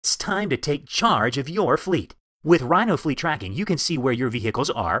time to take charge of your fleet. With Rhino Fleet Tracking, you can see where your vehicles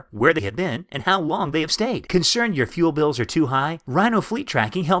are, where they have been, and how long they have stayed. Concerned your fuel bills are too high? Rhino Fleet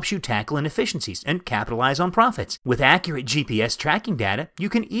Tracking helps you tackle inefficiencies and capitalize on profits. With accurate GPS tracking data, you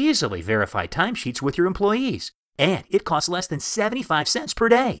can easily verify timesheets with your employees. And it costs less than 75 cents per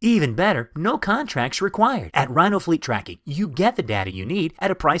day. Even better, no contracts required. At Rhino Fleet Tracking, you get the data you need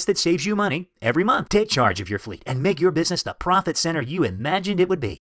at a price that saves you money every month. Take charge of your fleet and make your business the profit center you imagined it would be.